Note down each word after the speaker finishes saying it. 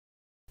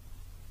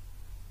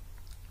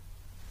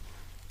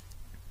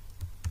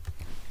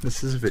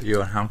This is a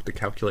video on how to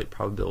calculate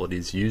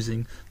probabilities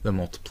using the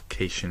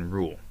multiplication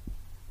rule.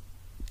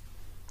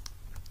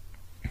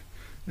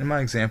 In my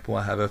example,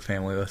 I have a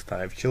family with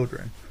 5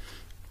 children.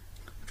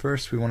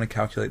 First, we want to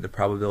calculate the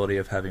probability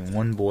of having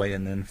one boy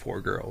and then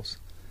 4 girls.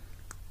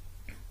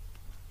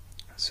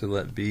 So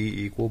let B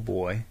equal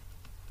boy,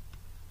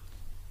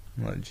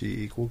 and let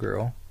G equal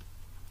girl.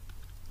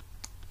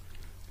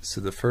 So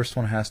the first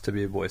one has to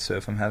be a boy. So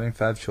if I'm having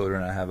 5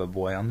 children, I have a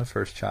boy on the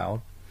first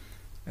child,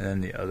 and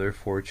then the other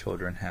 4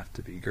 children have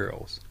to be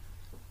girls.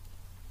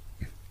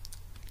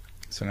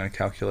 So I'm going to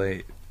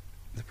calculate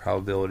the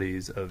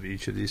probabilities of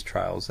each of these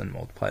trials and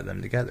multiply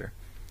them together.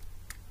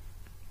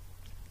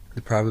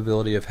 The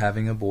probability of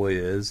having a boy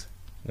is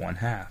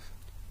 1/2.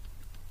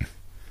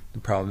 The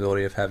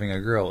probability of having a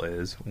girl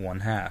is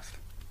 1/2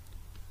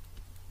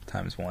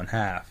 times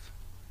 1/2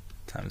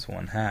 times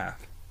 1/2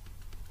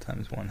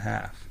 times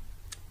 1/2.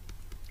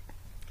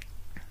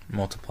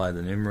 Multiply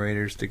the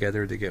numerators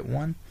together to get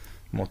 1.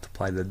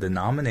 Multiply the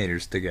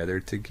denominators together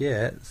to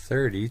get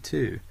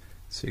 32.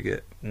 So you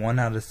get 1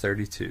 out of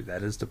 32.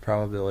 That is the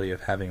probability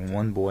of having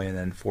one boy and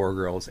then 4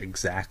 girls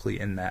exactly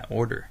in that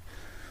order.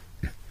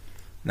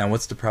 Now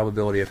what's the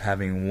probability of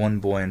having one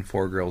boy and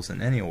 4 girls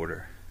in any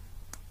order?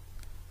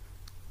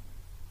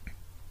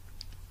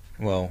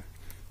 Well,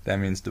 that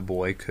means the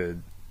boy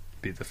could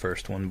be the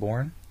first one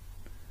born.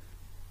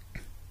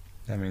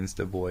 That means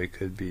the boy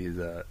could be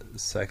the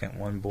second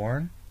one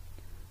born.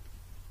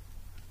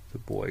 The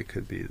boy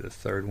could be the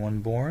third one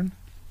born.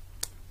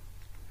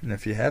 And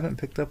if you haven't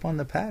picked up on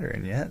the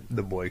pattern yet,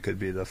 the boy could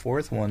be the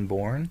 4th one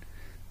born,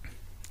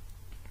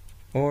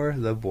 or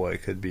the boy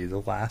could be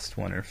the last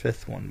one or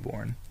 5th one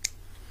born.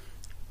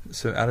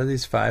 So out of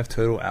these 5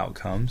 total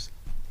outcomes,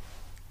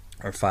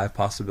 or 5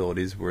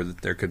 possibilities where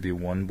there could be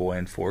one boy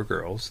and 4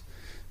 girls,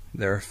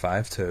 there are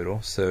 5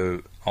 total,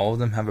 so all of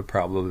them have a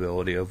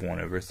probability of 1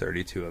 over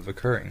 32 of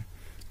occurring.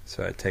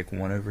 So I take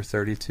 1 over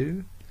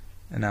 32,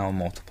 and now I'll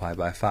multiply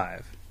by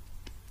 5.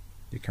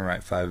 You can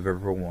write 5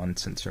 over 1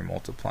 since you're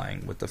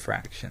multiplying with the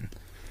fraction.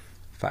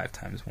 5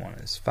 times 1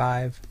 is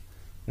 5.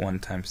 1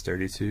 times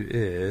 32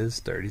 is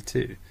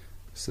 32.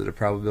 So the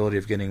probability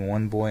of getting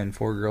one boy and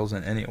 4 girls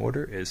in any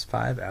order is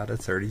 5 out of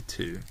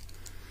 32.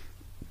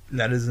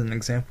 That is an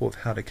example of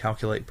how to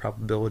calculate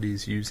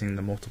probabilities using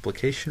the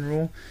multiplication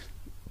rule.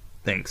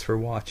 Thanks for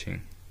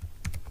watching.